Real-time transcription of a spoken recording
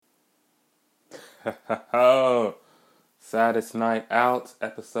Oh, Saddest Night Out,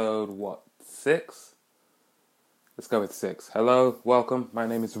 episode 6? Let's go with 6. Hello, welcome. My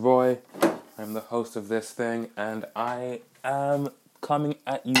name is Roy. I'm the host of this thing, and I am coming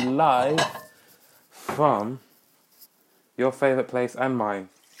at you live from your favorite place and mine,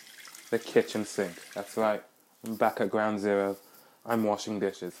 the kitchen sink. That's right. I'm back at ground zero. I'm washing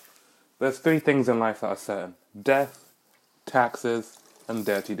dishes. There's 3 things in life that are certain: death, taxes, and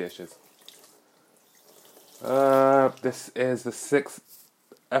dirty dishes. This is the 6th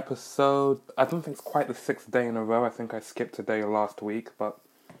episode. I don't think it's quite the 6th day in a row. I think I skipped a day last week, but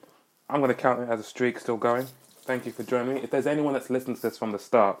I'm going to count it as a streak still going. Thank you for joining me. If there's anyone that's listened to this from the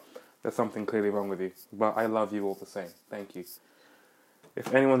start, there's something clearly wrong with you. But I love you all the same. Thank you.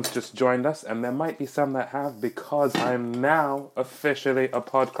 If anyone's just joined us, and there might be some that have, because I'm now officially a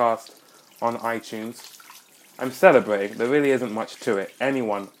podcast on iTunes. I'm celebrating. There really isn't much to it.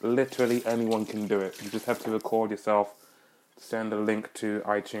 Anyone, literally anyone can do it. You just have to record yourself, send a link to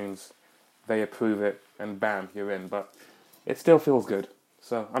iTunes, they approve it, and bam, you're in. But it still feels good.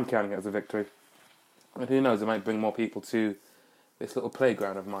 So I'm counting it as a victory. And who knows, it might bring more people to this little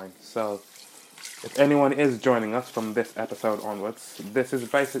playground of mine. So if anyone is joining us from this episode onwards, this is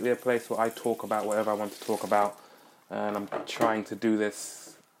basically a place where I talk about whatever I want to talk about. And I'm trying to do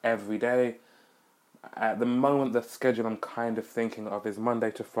this every day. At the moment, the schedule I'm kind of thinking of is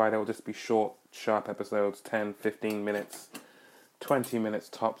Monday to Friday. Will just be short, sharp episodes, 10, 15 minutes, 20 minutes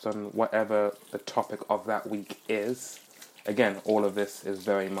tops on whatever the topic of that week is. Again, all of this is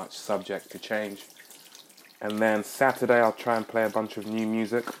very much subject to change. And then Saturday, I'll try and play a bunch of new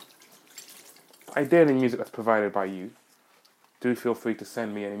music. Ideally, music that's provided by you. Do feel free to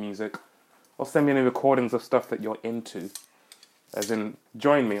send me any music, or send me any recordings of stuff that you're into. As in,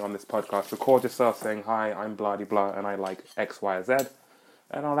 join me on this podcast. Record yourself saying, "Hi, I'm blah de blah, and I like X, Y, Z,"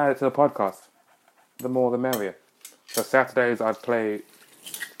 and I'll add it to the podcast. The more, the merrier. So Saturdays, I play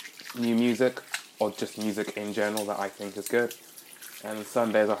new music, or just music in general that I think is good. And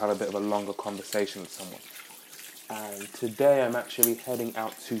Sundays, I'll have a bit of a longer conversation with someone. And today, I'm actually heading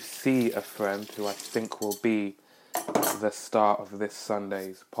out to see a friend who I think will be the start of this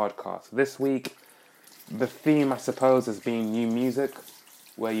Sunday's podcast. This week, the theme, I suppose, has been new music,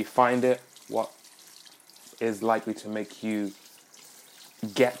 where you find it, what is likely to make you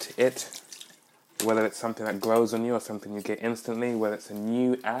get it, whether it's something that grows on you or something you get instantly, whether it's a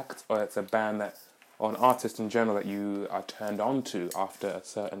new act or it's a band that, or an artist in general that you are turned on to after a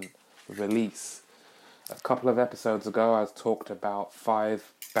certain release. A couple of episodes ago, I talked about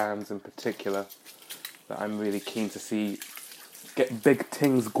 5 bands in particular that I'm really keen to see get big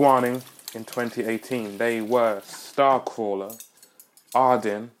things gwinning in 2018. They were Starcrawler,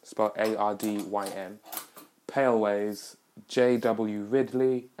 Ardyn, spelled Ardyn, Paleways, J.W.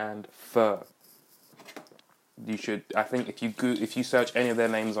 Ridley, and Fur. You should, I think, if you search any of their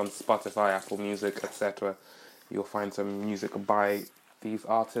names on Spotify, Apple Music, etc., you'll find some music by these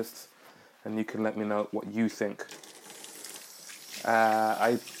artists, and you can let me know what you think.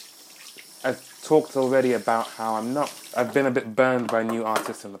 I've talked already about how I've been a bit burned by new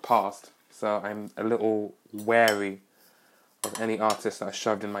artists in the past, so I'm a little wary of any artist that I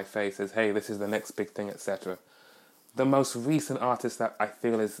shoved in my face as, hey, this is the next big thing, etc. The most recent artist that I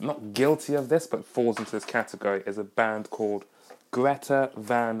feel is not guilty of this, but falls into this category, is a band called Greta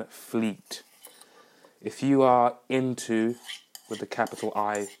Van Fleet. If you are into, with the capital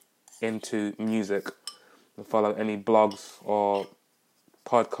I, into music, and follow any blogs or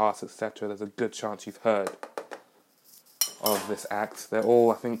podcasts, etc., there's a good chance you've heard of this act. They're all,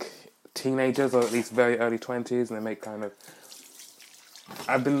 I think, teenagers, or at least very early 20s, and they make kind of...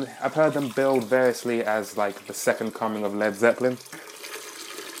 I've heard them billed variously as like the second coming of Led Zeppelin.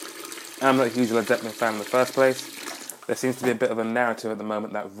 I'm not a huge Led Zeppelin fan in the first place. There seems to be a bit of a narrative at the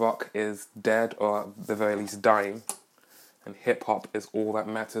moment that rock is dead, or at the very least dying, and hip-hop is all that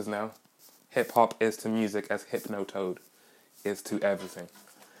matters now. Hip-hop is to music as Hypnotoad is to everything.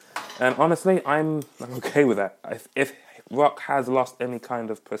 And honestly, I'm okay with that. If rock has lost any kind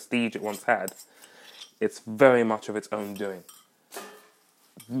of prestige it once had, it's very much of its own doing.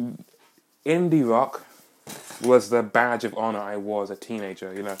 Indie rock was the badge of honor I wore as a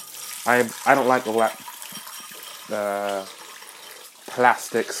teenager, you know. I don't like all that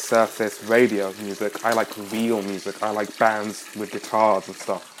plastic surface radio music. I like real music. I like bands with guitars and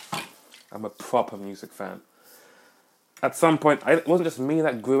stuff. I'm a proper music fan. At some point, it wasn't just me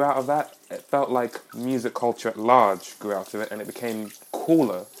that grew out of that. It felt like music culture at large grew out of it, and it became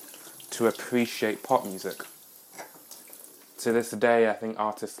cooler to appreciate pop music. To this day, I think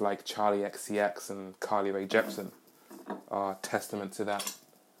artists like Charlie XCX and Carly Rae Jepsen are testament to that.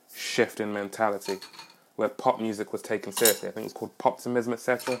 shift in mentality, where pop music was taken seriously. I think it was called Poptimism,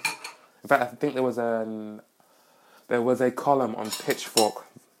 etc. In fact, I think there was a column on Pitchfork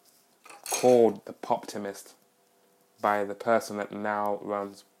called The Poptimist by the person that now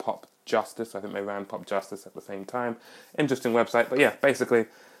runs Pop Justice. I think they ran Pop Justice at the same time. Interesting website. But yeah, basically,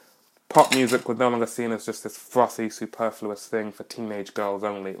 pop music was no longer seen as just this frothy, superfluous thing for teenage girls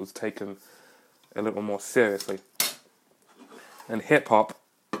only. It was taken a little more seriously. And hip-hop,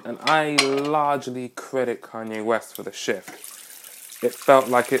 and I largely credit Kanye West for the shift. It felt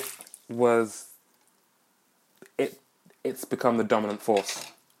like it's become the dominant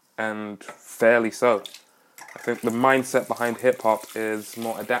force, and fairly so. I think the mindset behind hip-hop is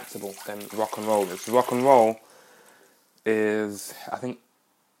more adaptable than rock and roll is. Rock and roll is, I think,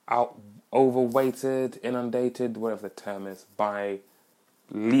 overweighted, inundated, whatever the term is, by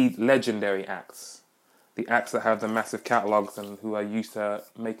legendary acts. The acts that have the massive catalogues and who are used to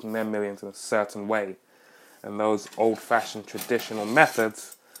making their millions in a certain way. And those old-fashioned traditional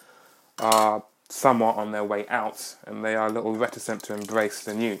methods are somewhat on their way out, and they are a little reticent to embrace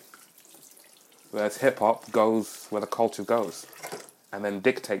the new. Whereas hip-hop goes where the culture goes, and then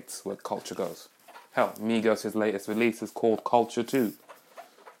dictates where culture goes. Hell, Migos' latest release is called Culture 2.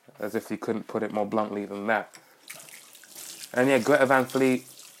 As if you couldn't put it more bluntly than that. And yeah, Greta Van Fleet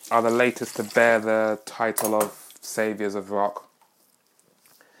are the latest to bear the title of Saviors of Rock.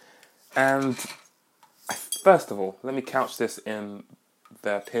 And first of all, let me couch this in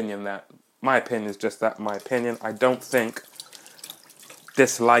the opinion that my opinion is just that, my opinion. I don't think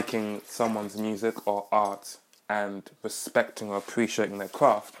disliking someone's music or art and respecting or appreciating their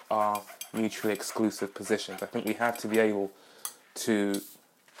craft are mutually exclusive positions. I think we have to be able to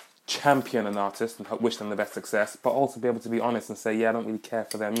champion an artist and wish them the best success, but also be able to be honest and say, yeah, I don't really care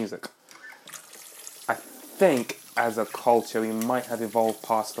for their music. I think as a culture we might have evolved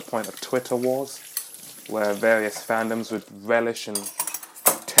past the point of Twitter wars, where various fandoms would relish in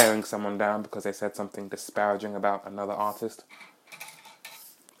tearing someone down because they said something disparaging about another artist.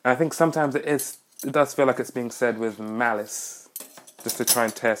 And I think sometimes it does feel like it's being said with malice, just to try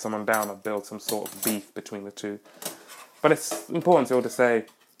and tear someone down or build some sort of beef between the two. But it's important to be able to say,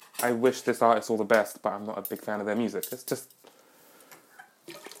 I wish this artist all the best, but I'm not a big fan of their music.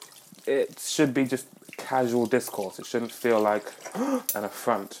 It should be just casual discourse. It shouldn't feel like an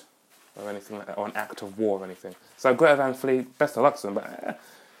affront or anything like that, or an act of war or anything. So Greta Van Fleet, best of luck to them, but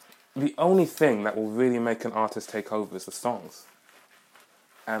the only thing that will really make an artist take over is the songs.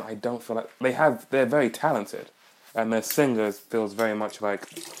 And I don't feel like they're very talented, and their singers feels very much like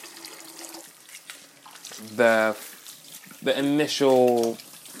the initial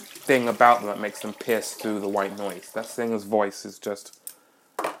thing about them that makes them pierce through the white noise. That singer's voice is just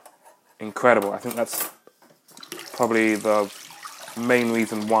incredible. I think that's probably the main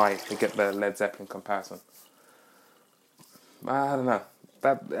reason why they get the Led Zeppelin comparison. I don't know.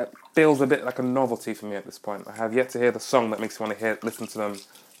 That feels a bit like a novelty for me at this point. I have yet to hear the song that makes me want to listen to them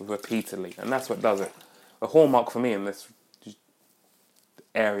repeatedly, and that's what does it. The hallmark for me in this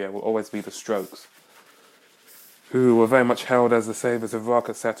area will always be the Strokes, who were very much held as the saviors of rock,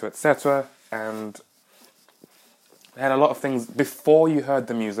 etc., etc., and they had a lot of things, before you heard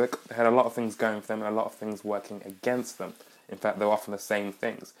the music, they had a lot of things going for them and a lot of things working against them. In fact, they were often the same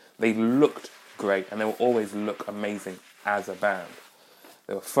things. They looked great, and they will always look amazing as a band.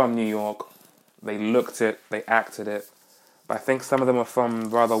 They were from New York, they looked it, they acted it, but I think some of them were from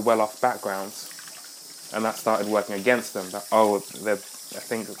rather well-off backgrounds, and that started working against them. I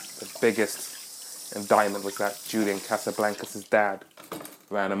think the biggest indictment was that Julian Casablancas' dad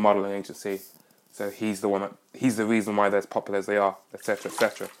ran a modeling agency, so he's the reason why they're as popular as they are, etc.,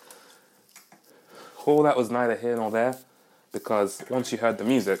 etc. All that was neither here nor there, because once you heard the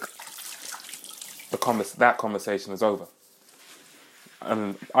music, that conversation is over.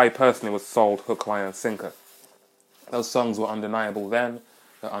 And I personally was sold hook, line, and sinker. Those songs were undeniable then,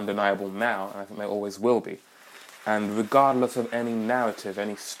 they're undeniable now, and I think they always will be. And regardless of any narrative,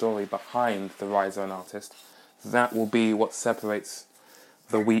 any story behind the rise of an artist, that will be what separates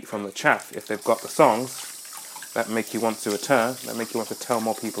the wheat from the chaff. If they've got the songs that make you want to return, that make you want to tell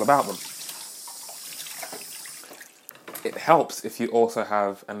more people about them. It helps if you also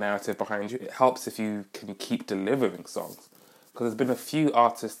have a narrative behind you. It helps if you can keep delivering songs. Because there's been a few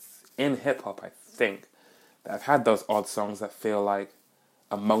artists in hip-hop, I think, that have had those odd songs that feel like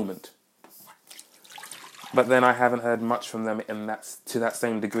a moment. But then I haven't heard much from them to that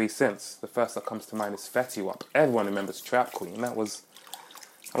same degree since. The first that comes to mind is Fetty Wap. Everyone remembers Trap Queen. That was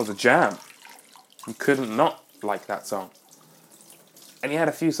a jam. You couldn't not like that song. And he had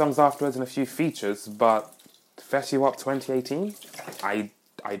a few songs afterwards and a few features, but Fetty Wap 2018? I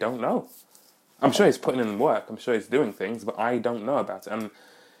I don't know. I'm sure he's putting in work. I'm sure he's doing things, but I don't know about it. And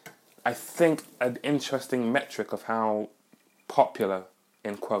I think an interesting metric of how popular,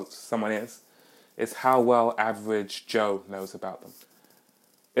 in quotes, someone is how well average Joe knows about them.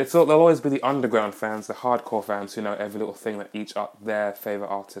 There'll always be the underground fans, the hardcore fans who know every little thing that their favourite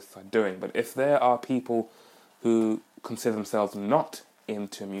artists are doing. But if there are people who consider themselves not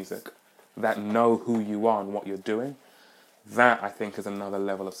into music, that know who you are and what you're doing, that I think is another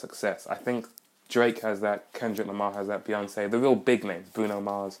level of success. I think Drake has that, Kendrick Lamar has that, Beyonce, the real big names, Bruno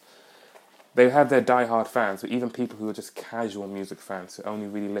Mars. They have their diehard fans, but even people who are just casual music fans who only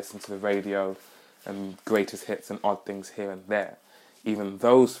really listen to the radio and greatest hits and odd things here and there, even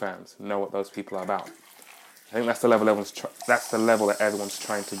those fans know what those people are about. I think that's the level that everyone's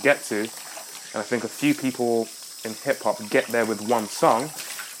trying to get to, and I think a few people in hip hop get there with one song,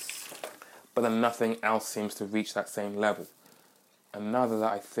 but then nothing else seems to reach that same level. Another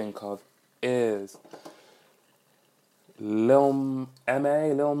that I think of is Lil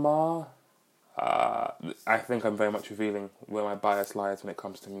Ma. I think I'm very much revealing where my bias lies when it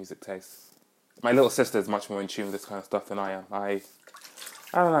comes to music taste. My little sister is much more in tune with this kind of stuff than I am. I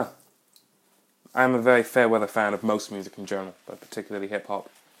don't know. I'm a very fair weather fan of most music in general, but particularly hip hop.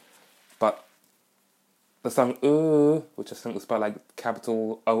 But the song Ooh, which I think was spelled like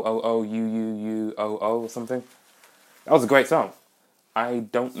capital OOOUUUOO or something, that was a great song. I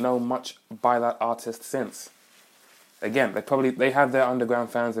don't know much by that artist since. Again, they have their underground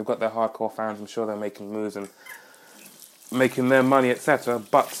fans, they've got their hardcore fans, I'm sure they're making moves and making their money, etc.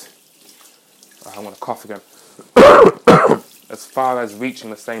 But, I'm going to cough again. As far as reaching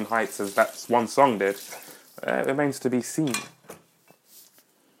the same heights as that one song did, it remains to be seen.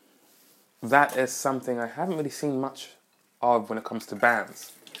 That is something I haven't really seen much of when it comes to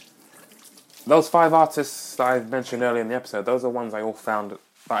bands. Those 5 artists that I mentioned earlier in the episode, those are ones I found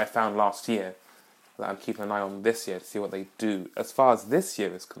last year, that I'm keeping an eye on this year to see what they do. As far as this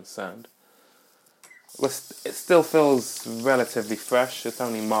year is concerned, it still feels relatively fresh. It's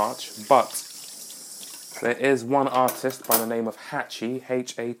only March, but there is one artist by the name of Hatchie,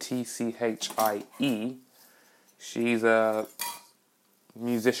 Hatchie. She's a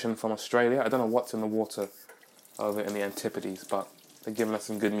musician from Australia. I don't know what's in the water over in the Antipodes, but they're giving us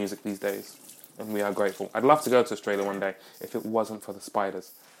some good music these days, and we are grateful. I'd love to go to Australia one day if it wasn't for the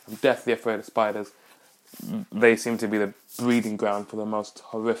spiders. I'm deathly afraid of spiders. They seem to be the breeding ground for the most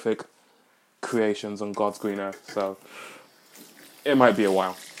horrific creations on God's green earth, so it might be a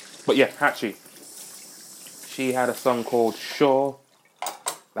while. But yeah, Hatchie. She had a song called Sure.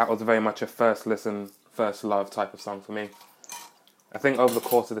 That was very much a first listen, first love type of song for me. I think over the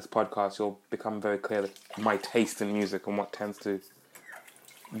course of this podcast, you'll become very clear that my taste in music and what tends to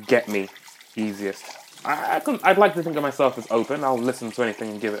get me easiest. I'd like to think of myself as open. I'll listen to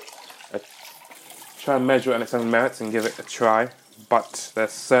anything and give it try and measure it on its own merits and give it a try. But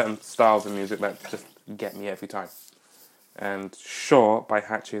there's certain styles of music that just get me every time. And Sure by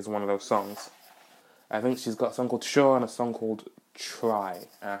Hatchie is one of those songs. I think she's got a song called Sure and a song called Try.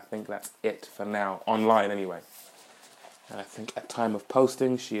 And I think that's it for now, online anyway. And I think at time of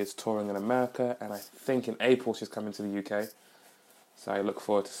posting, she is touring in America. And I think in April she's coming to the UK. So I look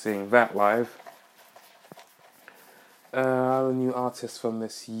forward to seeing that live. Other new artists from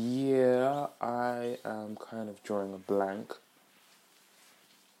this year, I am kind of drawing a blank.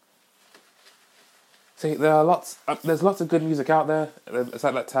 See, there's lots of good music out there. It's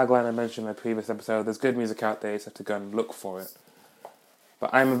like that tagline I mentioned in the previous episode. There's good music out there, you just have to go and look for it.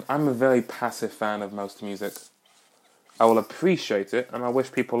 But I'm a very passive fan of most music. I will appreciate it, and I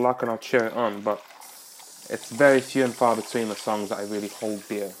wish people luck, and I'll cheer it on, but it's very few and far between the songs that I really hold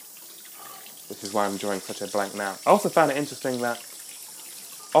dear, which is why I'm drawing such a blank now. I also found it interesting that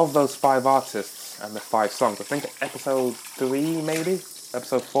of those 5 artists and the 5 songs, I think episode 3 maybe,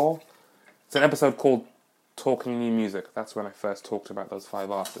 episode 4, it's an episode called Talking New Music. That's when I first talked about those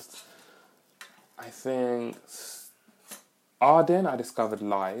 5 artists. I think Arden I discovered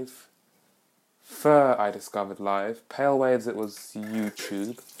live, Fur I discovered live, Pale Waves it was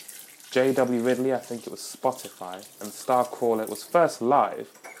YouTube, J.W. Ridley I think it was Spotify, and Starcrawler it was first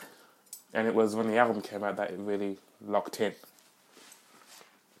live, and it was when the album came out that it really locked in.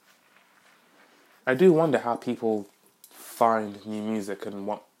 I do wonder how people find new music and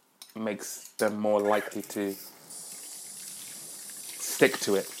what makes them more likely to stick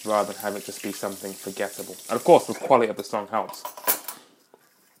to it rather than have it just be something forgettable. And of course, the quality of the song helps.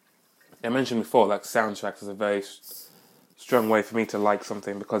 I mentioned before, like soundtracks is a very strong way for me to like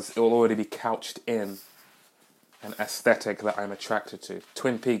something because it will already be couched in an aesthetic that I'm attracted to.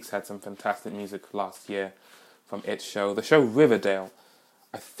 Twin Peaks had some fantastic music last year from its show. The show Riverdale,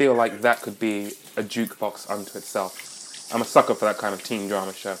 I feel like that could be a jukebox unto itself. I'm a sucker for that kind of teen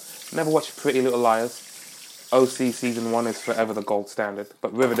drama show. Never watched Pretty Little Liars. OC season 1 is forever the gold standard,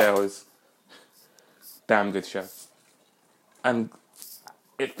 but Riverdale is a damn good show. And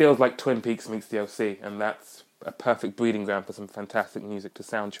it feels like Twin Peaks meets the OC, and that's a perfect breeding ground for some fantastic music to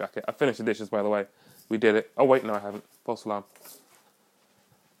soundtrack it. I finished the dishes, by the way. We did it. Oh wait, no I haven't. False alarm.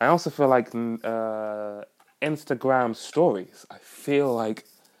 I also feel like Instagram stories. I feel like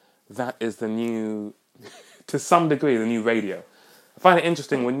that is the new, to some degree, the new radio. I find it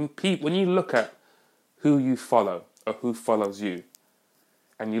interesting when you look at who you follow or who follows you,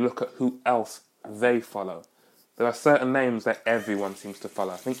 and you look at who else they follow. There are certain names that everyone seems to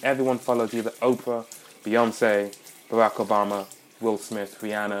follow. I think everyone follows either Oprah, Beyonce, Barack Obama, Will Smith,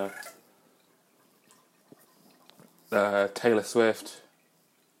 Rihanna, Taylor Swift.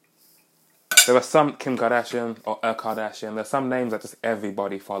 There are some Kim Kardashian or a Kardashian. There are some names that just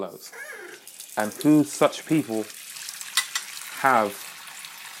everybody follows. And who such people have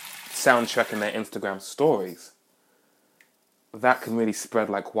soundtracking their Instagram stories, that can really spread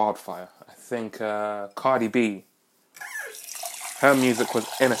like wildfire. I think Cardi B, her music was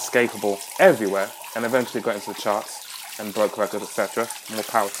inescapable everywhere and eventually got into the charts and broke records, etc. More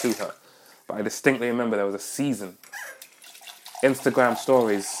power to her. But I distinctly remember there was a season. Instagram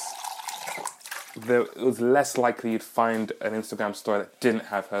stories, it was less likely you'd find an Instagram story that didn't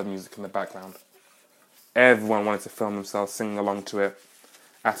have her music in the background. Everyone wanted to film themselves singing along to it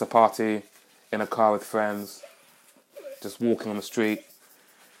at a party, in a car with friends, just walking on the street.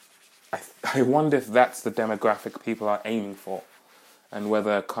 I wonder if that's the demographic people are aiming for, and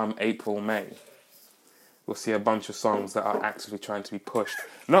whether come April, May, we'll see a bunch of songs that are actually trying to be pushed,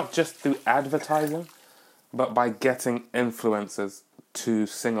 not just through advertising, but by getting influencers to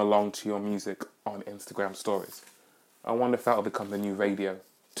sing along to your music on Instagram stories. I wonder if that will become the new radio,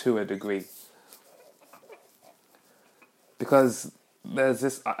 to a degree. Because there's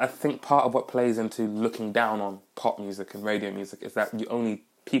this, I think part of what plays into looking down on pop music and radio music is that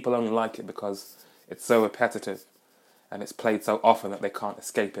people only like it because it's so repetitive and it's played so often that they can't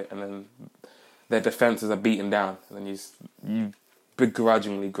escape it, and then their defenses are beaten down, and then you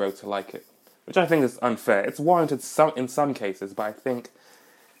begrudgingly grow to like it, which I think is unfair. It's warranted in some cases, but I think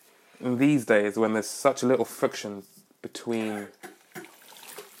in these days when there's such little friction between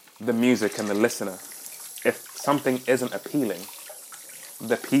the music and the listener, if something isn't appealing,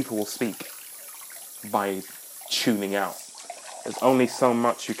 the people will speak by tuning out. There's only so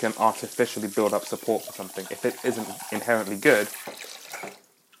much you can artificially build up support for something. If it isn't inherently good,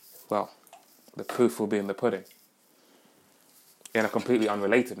 well, the proof will be in the pudding. In a completely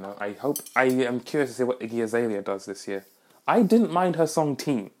unrelated note, I am curious to see what Iggy Azalea does this year. I didn't mind her song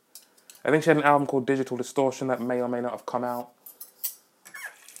Teen. I think she had an album called Digital Distortion that may or may not have come out.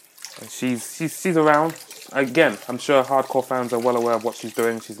 And she's around. Again, I'm sure hardcore fans are well aware of what she's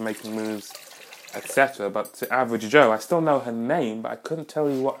doing. She's making moves, etc. But to average Joe, I still know her name, but I couldn't tell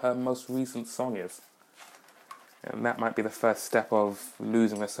you what her most recent song is. And that might be the first step of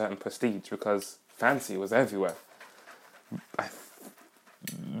losing a certain prestige, because Fancy was everywhere.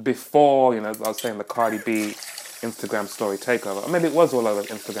 Before, I was saying the Cardi B Instagram story takeover, or maybe it was all over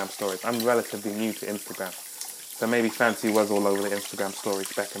Instagram stories. I'm relatively new to Instagram, so maybe Fancy was all over the Instagram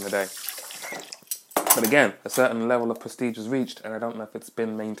stories back in the day. But again, a certain level of prestige was reached, and I don't know if it's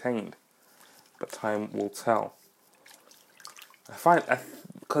been maintained. But time will tell. I find,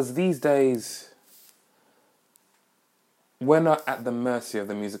 because these days, we're not at the mercy of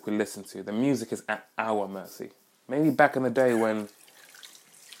the music we listen to. The music is at our mercy. Maybe back in the day when,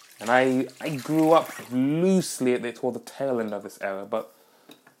 and I grew up loosely toward the tail end of this era, but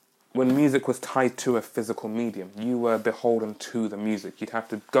when music was tied to a physical medium, you were beholden to the music. You'd have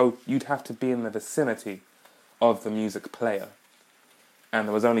to be in the vicinity of the music player. And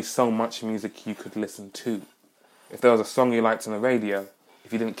there was only so much music you could listen to. If there was a song you liked on the radio,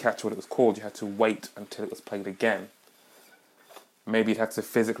 if you didn't catch what it was called, you had to wait until it was played again. Maybe you'd have to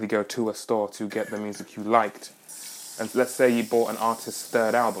physically go to a store to get the music you liked. And let's say you bought an artist's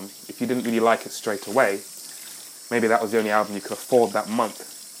third album. If you didn't really like it straight away, maybe that was the only album you could afford that month.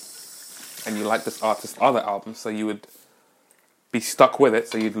 And you liked this artist's other album, so you would be stuck with it,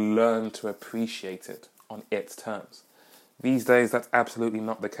 so you'd learn to appreciate it on its terms. These days, that's absolutely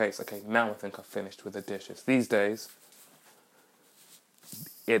not the case. Okay, now I think I've finished with the dishes. These days,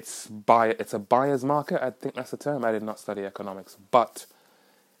 it's a buyer's market. I think that's the term. I did not study economics. But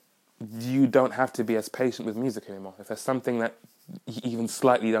you don't have to be as patient with music anymore. If there's something that you even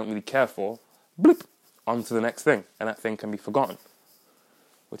slightly don't really care for, bloop, on to the next thing. And that thing can be forgotten.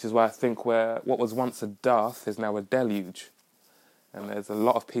 Which is why I think what was once a dearth is now a deluge. And there's a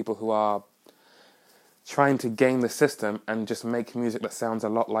lot of people who are trying to game the system and just make music that sounds a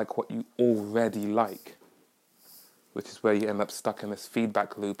lot like what you already like, which is where you end up stuck in this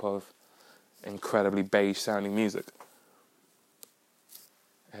feedback loop of incredibly beige sounding music.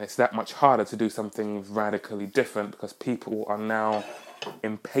 And it's that much harder to do something radically different because people are now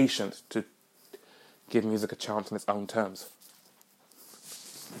impatient to give music a chance on its own terms.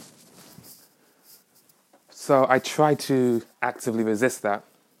 So I try to actively resist that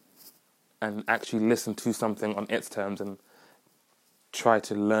and actually listen to something on its terms and try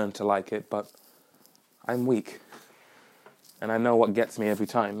to learn to like it, but I'm weak. And I know what gets me every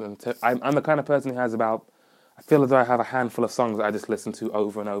time. And I'm the kind of person who has I feel as though I have a handful of songs that I just listen to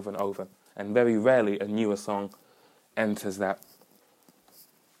over and over and over. And very rarely a newer song enters that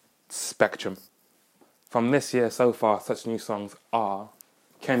spectrum. From this year so far, such new songs are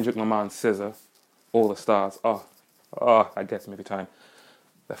Kendrick Lamar's SZA, All the Stars. Oh, that gets me every time.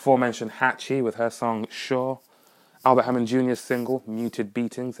 The aforementioned Hatchie with her song Sure. Albert Hammond Jr.'s single, Muted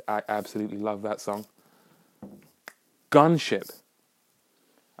Beatings. I absolutely love that song. Gunship.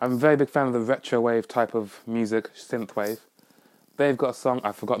 I'm a very big fan of the retro wave type of music, synthwave. They've got a song,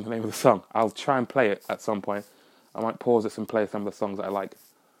 I've forgotten the name of the song. I'll try and play it at some point. I might pause this and play some of the songs that I like.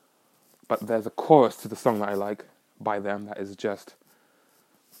 But there's a chorus to the song that I like by them that is just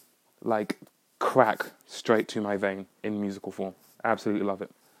like crack straight to my vein in musical form. Absolutely love it.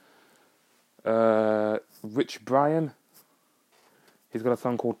 Rich Brian, he's got a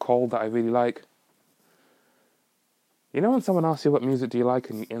song called Cold that I really like. You know when someone asks you what music do you like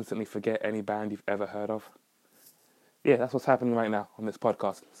and you instantly forget any band you've ever heard of? Yeah, that's what's happening right now on this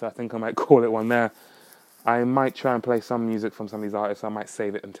podcast. So I think I might call it one there. I might try and play some music from some of these artists. I might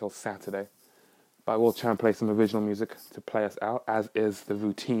save it until Saturday. But I will try and play some original music to play us out, as is the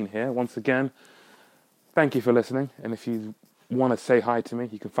routine here. Once again, thank you for listening. And if you want to say hi to me,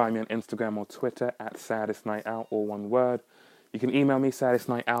 you can find me on Instagram or Twitter at saddestnightout, all one word. You can email me,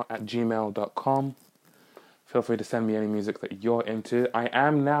 saddestnightout@gmail.com. Feel free to send me any music that you're into. I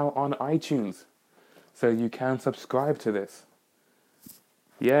am now on iTunes, so you can subscribe to this.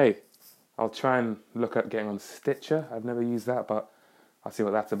 Yay. I'll try and look at getting on Stitcher. I've never used that, but I'll see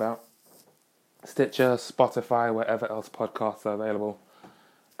what that's about. Stitcher, Spotify, wherever else podcasts are available.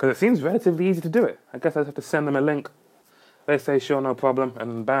 Because it seems relatively easy to do it. I guess I just have to send them a link. They say, sure, no problem,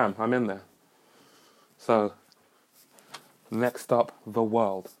 and bam, I'm in there. So, next stop, the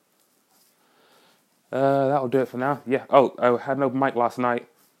world. That'll do it for now. Yeah. Oh, I had no mic last night.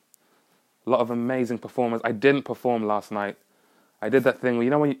 A lot of amazing performers. I didn't perform last night. I did that thing where, you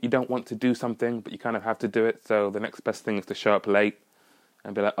know, when you don't want to do something, but you kind of have to do it. So the next best thing is to show up late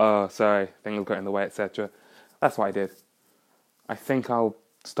and be like, oh, sorry, things got in the way, etc. That's what I did. I think I'll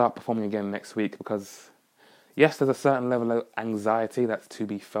start performing again next week because, yes, there's a certain level of anxiety that's to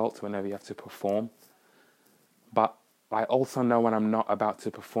be felt whenever you have to perform. But I also know when I'm not about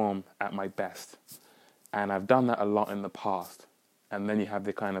to perform at my best. And I've done that a lot in the past. And then you have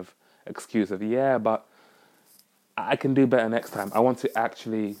the kind of excuse of, yeah, but I can do better next time. I want to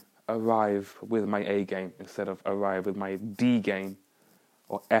actually arrive with my A game instead of arrive with my D game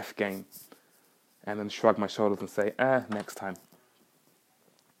or F game and then shrug my shoulders and say, next time.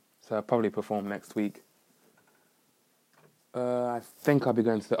 So I'll probably perform next week. I think I'll be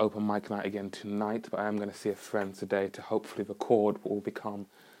going to the open mic night again tonight, but I am going to see a friend today to hopefully record what will become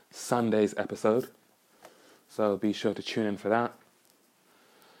Sunday's episode. So be sure to tune in for that.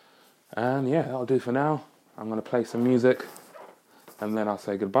 And yeah, that'll do for now. I'm going to play some music and then I'll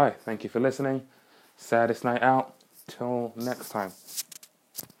say goodbye. Thank you for listening. Saddest Night Out. Till next time.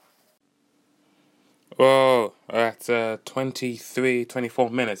 Whoa, at 24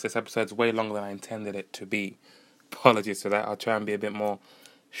 minutes. This episode's way longer than I intended it to be. Apologies for that. I'll try and be a bit more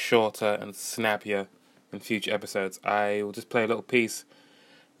shorter and snappier in future episodes. I will just play a little piece.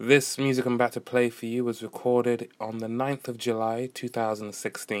 This music I'm about to play for you was recorded on the 9th of July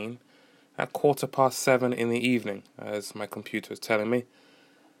 2016 at 7:15 in the evening, as my computer is telling me.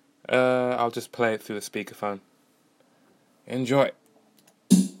 I'll just play it through the speakerphone. Enjoy.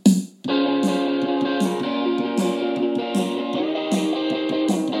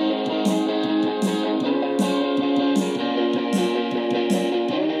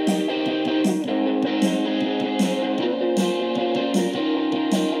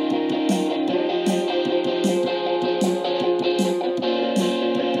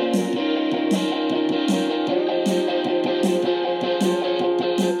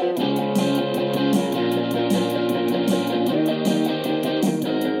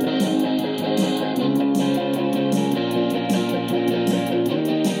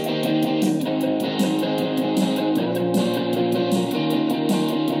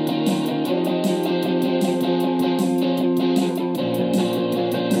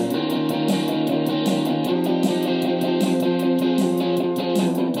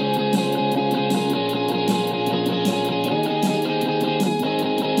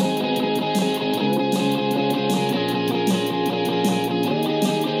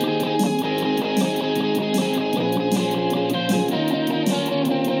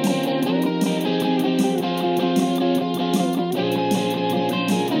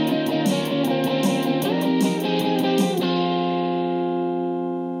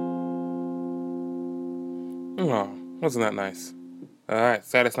 Oh, wasn't that nice? Alright,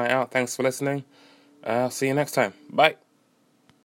 Saddest Night Out. Thanks for listening. I'll see you next time. Bye.